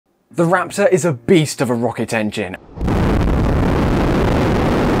The Raptor is a beast of a rocket engine,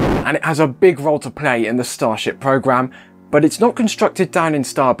 and it has a big role to play in the Starship program, but it's not constructed down in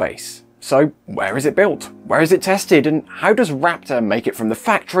Starbase. So where is it built? Where is it tested? And how does Raptor make it from the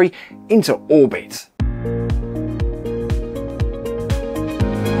factory into orbit?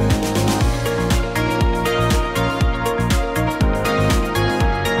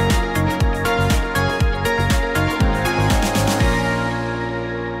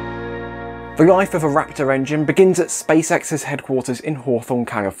 The life of a Raptor engine begins at SpaceX's headquarters in Hawthorne,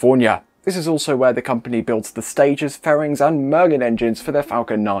 California. This is also where the company builds the stagers, fairings and Merlin engines for their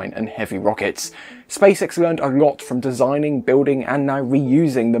Falcon 9 and Heavy rockets. SpaceX learned a lot from designing, building and now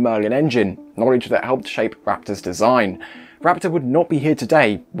reusing the Merlin engine, knowledge that helped shape Raptor's design. Raptor would not be here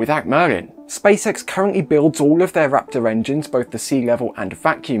today without Merlin. SpaceX currently builds all of their Raptor engines, both the sea level and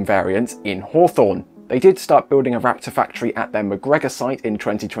vacuum variants, in Hawthorne. They did start building a Raptor factory at their McGregor site in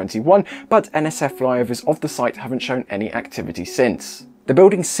 2021, but NSF flyovers of the site haven't shown any activity since. The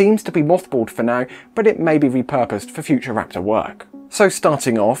building seems to be mothballed for now, but it may be repurposed for future Raptor work. So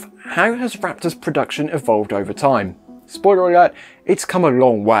starting off, how has Raptor's production evolved over time? Spoiler alert, it's come a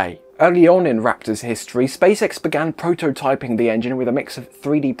long way. Early on in Raptor's history, SpaceX began prototyping the engine with a mix of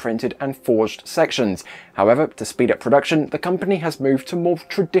 3D printed and forged sections. However, to speed up production, the company has moved to more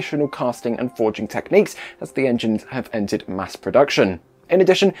traditional casting and forging techniques as the engines have entered mass production. In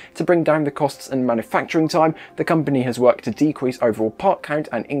addition, to bring down the costs and manufacturing time, the company has worked to decrease overall part count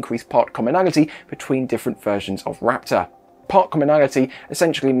and increase part commonality between different versions of Raptor. Part commonality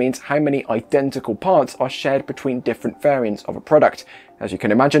essentially means how many identical parts are shared between different variants of a product. As you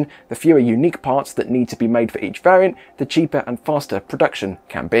can imagine, the fewer unique parts that need to be made for each variant, the cheaper and faster production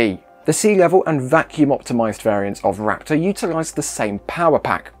can be. The sea level and vacuum optimized variants of Raptor utilize the same power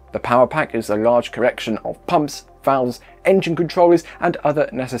pack. The power pack is a large collection of pumps, valves, engine controllers and other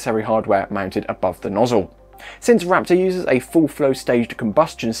necessary hardware mounted above the nozzle. Since Raptor uses a full flow staged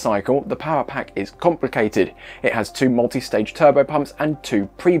combustion cycle, the power pack is complicated. It has two multi-stage turbopumps and two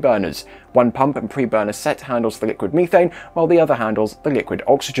pre-burners. One pump and pre-burner set handles the liquid methane, while the other handles the liquid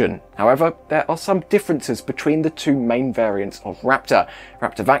oxygen. However, there are some differences between the two main variants of Raptor.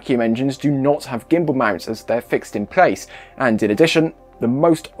 Raptor vacuum engines do not have gimbal mounts as they're fixed in place, and in addition, the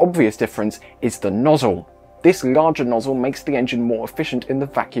most obvious difference is the nozzle. This larger nozzle makes the engine more efficient in the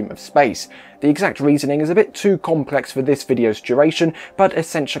vacuum of space. The exact reasoning is a bit too complex for this video's duration, but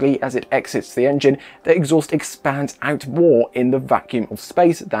essentially as it exits the engine, the exhaust expands out more in the vacuum of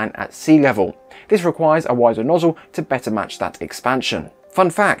space than at sea level. This requires a wider nozzle to better match that expansion.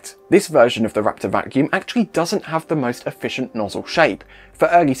 Fun fact, this version of the Raptor vacuum actually doesn't have the most efficient nozzle shape. For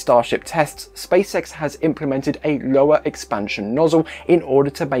early Starship tests, SpaceX has implemented a lower expansion nozzle in order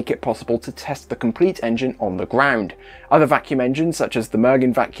to make it possible to test the complete engine on the ground. Other vacuum engines such as the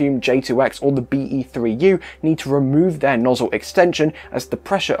Merlin vacuum, J2X or the BE3U need to remove their nozzle extension as the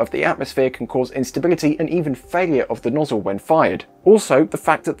pressure of the atmosphere can cause instability and even failure of the nozzle when fired. Also, the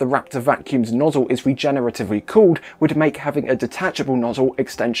fact that the Raptor vacuum's nozzle is regeneratively cooled would make having a detachable nozzle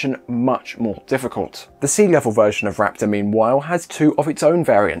extension much more difficult. The sea level version of Raptor, meanwhile, has two of its own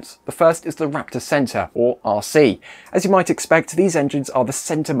variants. The first is the Raptor Center, or RC. As you might expect, these engines are the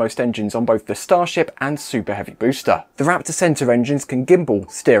centermost engines on both the Starship and Super Heavy booster. The Raptor Center engines can gimbal,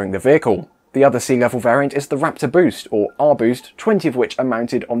 steering the vehicle. The other sea level variant is the Raptor Boost, or R-Boost, 20 of which are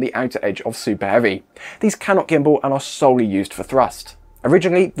mounted on the outer edge of Super Heavy. These cannot gimbal and are solely used for thrust.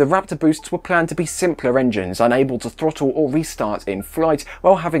 Originally, the Raptor Boosts were planned to be simpler engines, unable to throttle or restart in flight,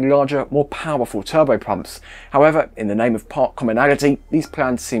 while having larger, more powerful turbopumps. However, in the name of part commonality, these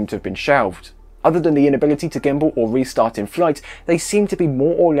plans seem to have been shelved. Other than the inability to gimbal or restart in flight, they seem to be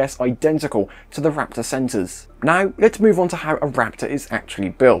more or less identical to the Raptor centers. Now, let's move on to how a Raptor is actually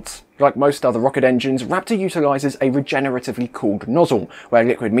built. Like most other rocket engines, Raptor utilizes a regeneratively cooled nozzle, where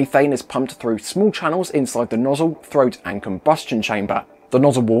liquid methane is pumped through small channels inside the nozzle, throat and combustion chamber. The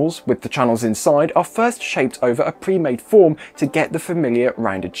nozzle walls, with the channels inside, are first shaped over a pre-made form to get the familiar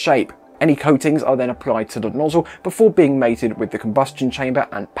rounded shape. Any coatings are then applied to the nozzle before being mated with the combustion chamber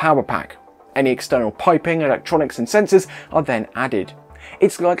and power pack. Any external piping, electronics and sensors are then added.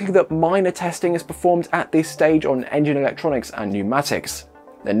 It's likely that minor testing is performed at this stage on engine electronics and pneumatics.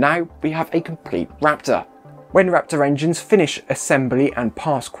 And now we have a complete Raptor. When Raptor engines finish assembly and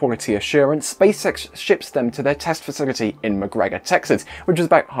pass quality assurance, SpaceX ships them to their test facility in McGregor, Texas, which is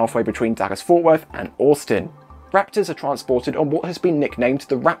about halfway between Dallas-Fort Worth and Austin. Raptors are transported on what has been nicknamed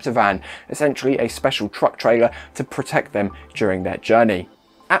the Raptor van, essentially a special truck trailer to protect them during their journey.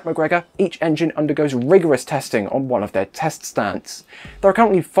 At McGregor, each engine undergoes rigorous testing on one of their test stands. There are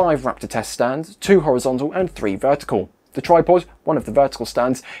currently 5 Raptor test stands, 2 horizontal and 3 vertical. The tripod, one of the vertical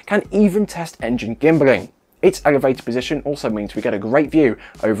stands, can even test engine gimballing. Its elevated position also means we get a great view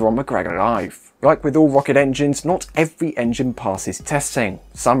over on McGregor Live. Like with all rocket engines, not every engine passes testing.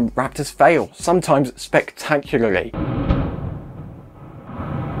 Some Raptors fail, sometimes spectacularly.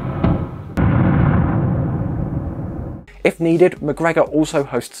 If needed, McGregor also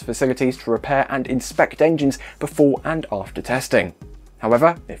hosts facilities to repair and inspect engines before and after testing.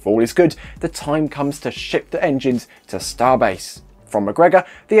 However, if all is good, the time comes to ship the engines to Starbase. From McGregor,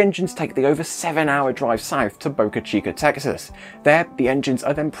 the engines take the over 7-hour drive south to Boca Chica, Texas. There, the engines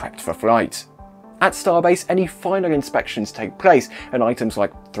are then prepped for flight. At Starbase, any final inspections take place, and items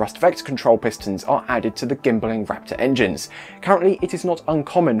like thrust vector control pistons are added to the gimballing Raptor engines. Currently, it is not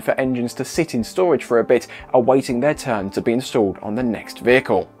uncommon for engines to sit in storage for a bit, awaiting their turn to be installed on the next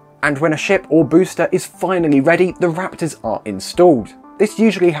vehicle. And when a ship or booster is finally ready, the Raptors are installed. This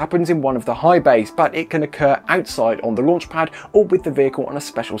usually happens in one of the high bays, but it can occur outside on the launch pad or with the vehicle on a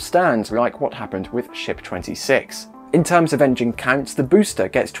special stand, like what happened with Ship 26. In terms of engine counts, the booster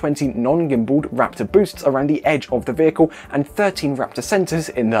gets 20 non-gimbaled Raptor boosts around the edge of the vehicle and 13 Raptor centers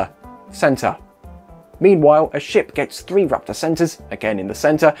in the centre. Meanwhile, a ship gets 3 Raptor centers, again in the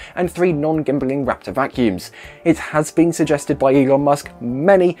centre, and 3 non-gimballing Raptor vacuums. It has been suggested by Elon Musk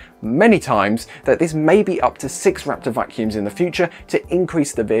many times that this may be up to 6 Raptor vacuums in the future to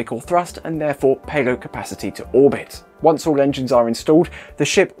increase the vehicle thrust and therefore payload capacity to orbit. Once all engines are installed, the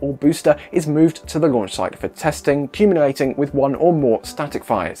ship or booster is moved to the launch site for testing, culminating with 1 or more static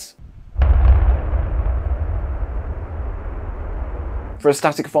fires. For a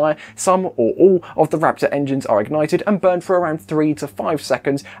static fire, some or all of the Raptor engines are ignited and burned for around 3 to 5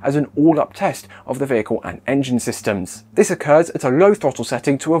 seconds as an all-up test of the vehicle and engine systems. This occurs at a low throttle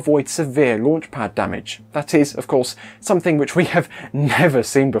setting to avoid severe launch pad damage. That is, of course, something which we have never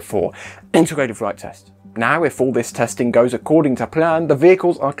seen before. Integrated flight test. Now, if all this testing goes according to plan, the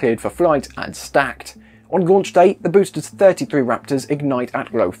vehicles are cleared for flight and stacked. On launch day, the booster's 33 Raptors ignite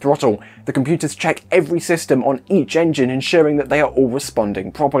at low throttle. The computers check every system on each engine, ensuring that they are all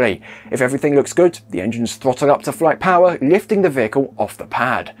responding properly. If everything looks good, the engines throttle up to flight power, lifting the vehicle off the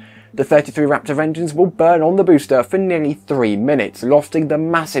pad. The 33 Raptor engines will burn on the booster for nearly 3 minutes, lofting the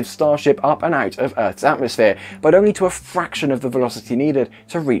massive Starship up and out of Earth's atmosphere, but only to a fraction of the velocity needed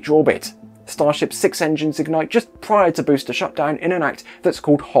to reach orbit. Starship's 6 engines ignite just prior to booster shutdown in an act that's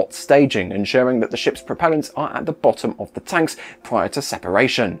called hot staging, ensuring that the ship's propellants are at the bottom of the tanks prior to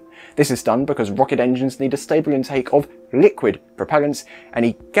separation. This is done because rocket engines need a stable intake of liquid propellants.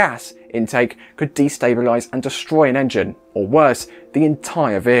 Any gas intake could destabilize and destroy an engine, or worse, the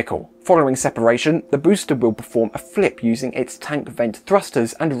entire vehicle. Following separation, the booster will perform a flip using its tank vent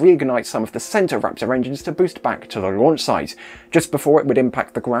thrusters and reignite some of the center Raptor engines to boost back to the launch site. Just before it would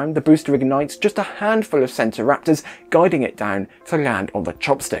impact the ground, the booster ignites just a handful of center Raptors, guiding it down to land on the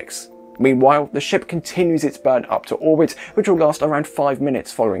chopsticks. Meanwhile, the ship continues its burn up to orbit, which will last around 5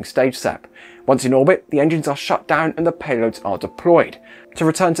 minutes following stage sep. Once in orbit, the engines are shut down and the payloads are deployed. To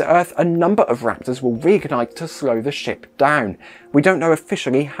return to Earth, a number of Raptors will reignite to slow the ship down. We don't know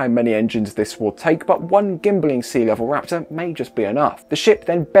officially how many engines this will take, but 1 gimballing sea-level Raptor may just be enough. The ship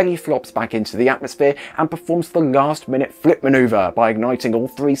then belly flops back into the atmosphere and performs the last-minute flip maneuver by igniting all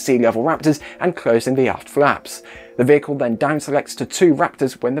 3 sea-level Raptors and closing the aft flaps. The vehicle then down-selects to 2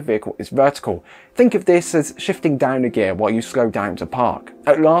 Raptors when the vehicle is vertical. Think of this as shifting down a gear while you slow down to park.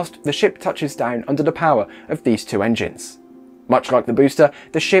 At last, the ship touches down under the power of these 2 engines. Much like the booster,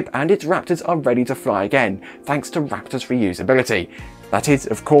 the ship and its Raptors are ready to fly again, thanks to Raptor's reusability. That is,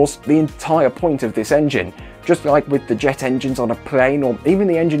 of course, the entire point of this engine. Just like with the jet engines on a plane or even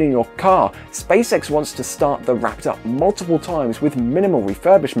the engine in your car, SpaceX wants to start the Raptor multiple times with minimal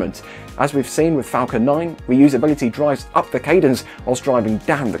refurbishment. As we've seen with Falcon 9, reusability drives up the cadence whilst driving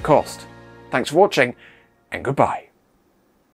down the cost. Thanks for watching, and goodbye.